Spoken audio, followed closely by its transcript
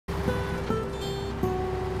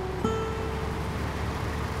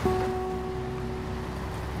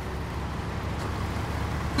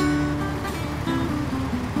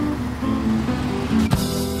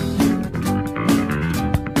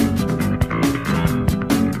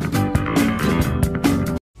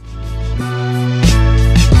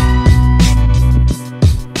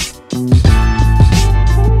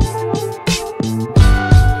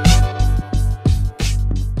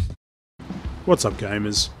What's up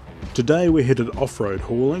gamers? Today we're headed off-road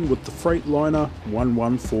hauling with the Freightliner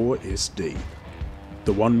 114SD.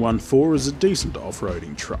 The 114 is a decent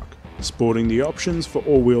off-roading truck. Sporting the options for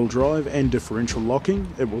all-wheel drive and differential locking,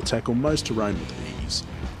 it will tackle most terrain with ease.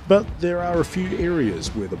 But there are a few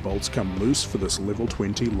areas where the bolts come loose for this level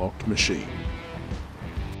 20 locked machine.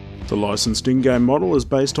 The licensed in-game model is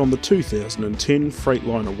based on the 2010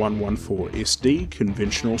 Freightliner 114SD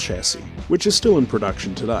conventional chassis, which is still in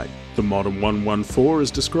production today. The modern 114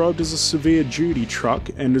 is described as a severe duty truck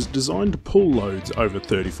and is designed to pull loads over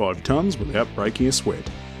 35 tonnes without breaking a sweat.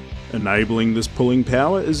 Enabling this pulling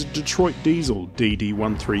power is a Detroit diesel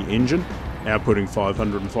DD13 engine, outputting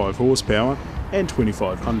 505 horsepower and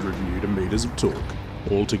 2500 Nm of torque.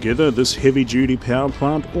 Altogether, this heavy-duty power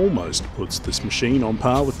plant almost puts this machine on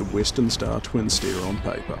par with the Western Star twin steer on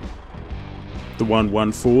paper. The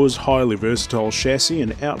 114's highly versatile chassis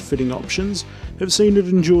and outfitting options have seen it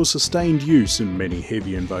endure sustained use in many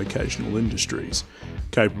heavy and vocational industries.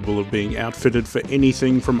 Capable of being outfitted for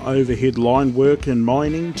anything from overhead line work and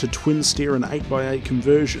mining to twin steer and 8x8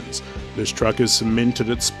 conversions, this truck has cemented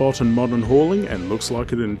its spot in modern hauling and looks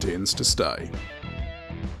like it intends to stay.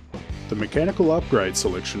 The mechanical upgrade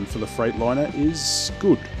selection for the Freightliner is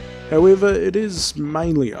good. However, it is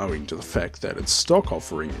mainly owing to the fact that its stock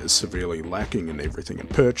offering is severely lacking in everything in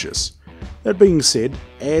purchase. That being said,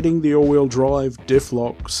 adding the all-wheel drive, diff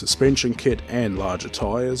lock, suspension kit and larger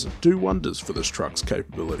tyres do wonders for this truck's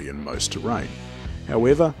capability in most terrain.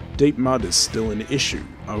 However, deep mud is still an issue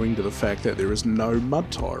owing to the fact that there is no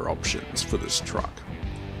mud tyre options for this truck.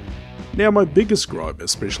 Now my biggest gripe,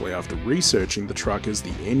 especially after researching the truck, is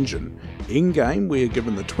the engine. In-game we are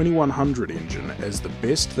given the 2100 engine as the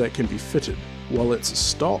best that can be fitted, while its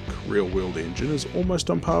stock rear-wheeled engine is almost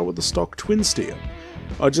on par with the stock twin steer.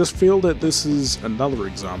 I just feel that this is another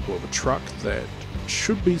example of a truck that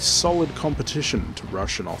should be solid competition to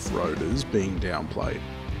Russian off-roaders being downplayed.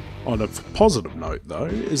 On a positive note though,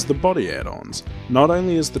 is the body add-ons. Not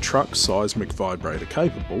only is the truck seismic vibrator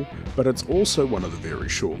capable, but it's also one of the very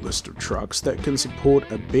short list of trucks that can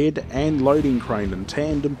support a bed and loading crane in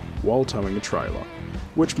tandem while towing a trailer,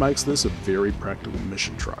 which makes this a very practical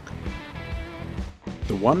mission truck.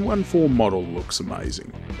 The 114 model looks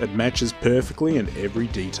amazing. It matches perfectly in every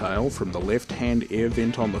detail, from the left-hand air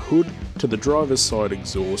vent on the hood to the driver's side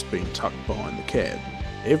exhaust being tucked behind the cab.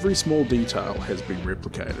 Every small detail has been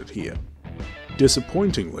replicated here.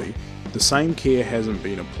 Disappointingly, the same care hasn't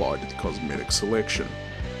been applied to the cosmetic selection.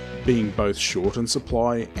 Being both short in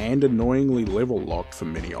supply and annoyingly level locked for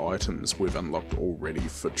many items we've unlocked already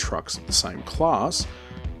for trucks of the same class,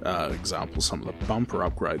 example, some of the bumper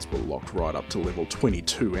upgrades were locked right up to level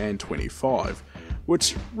 22 and 25,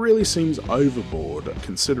 which really seems overboard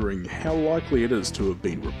considering how likely it is to have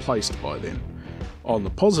been replaced by then. On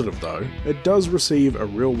the positive though, it does receive a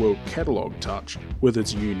real-world catalogue touch with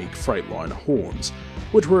its unique Freightliner horns,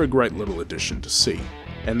 which were a great little addition to see,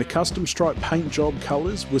 and the custom stripe paint job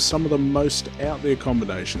colours were some of the most out there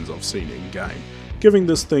combinations I've seen in-game, giving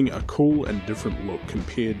this thing a cool and different look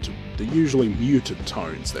compared to the usually muted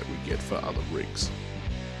tones that we get for other rigs.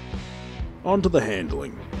 On to the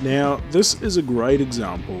handling. Now, this is a great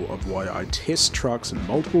example of why I test trucks in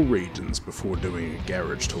multiple regions before doing a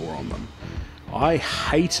garage tour on them. I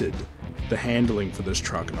hated the handling for this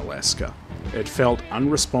truck in Alaska. It felt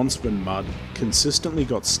unresponsive in mud, consistently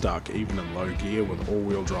got stuck even in low gear with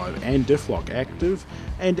all-wheel drive and diff lock active,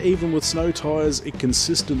 and even with snow tyres it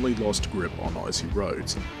consistently lost grip on icy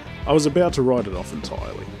roads. I was about to write it off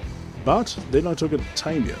entirely. But then I took it to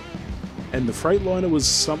Tamiya, and the Freightliner was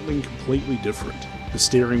something completely different. The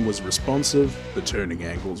steering was responsive, the turning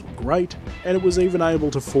angles were great, and it was even able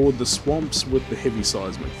to ford the swamps with the heavy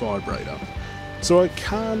seismic vibrator. So I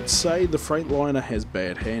can't say the Freightliner has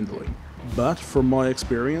bad handling, but from my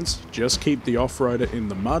experience, just keep the off-roader in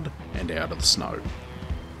the mud and out of the snow.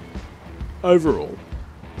 Overall,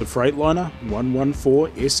 the Freightliner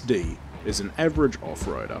 114SD is an average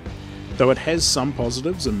off-roader. Though it has some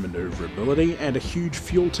positives in manoeuvrability and a huge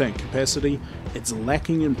fuel tank capacity, it's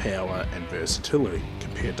lacking in power and versatility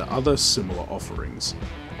compared to other similar offerings,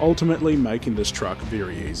 ultimately making this truck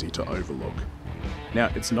very easy to overlook. Now,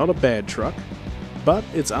 it's not a bad truck, but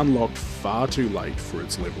it's unlocked far too late for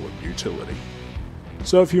its level of utility.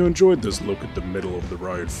 So if you enjoyed this look at the middle of the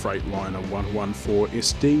road Freightliner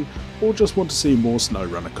 114SD, or just want to see more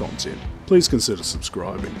SnowRunner content, please consider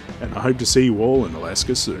subscribing, and I hope to see you all in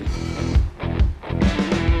Alaska soon.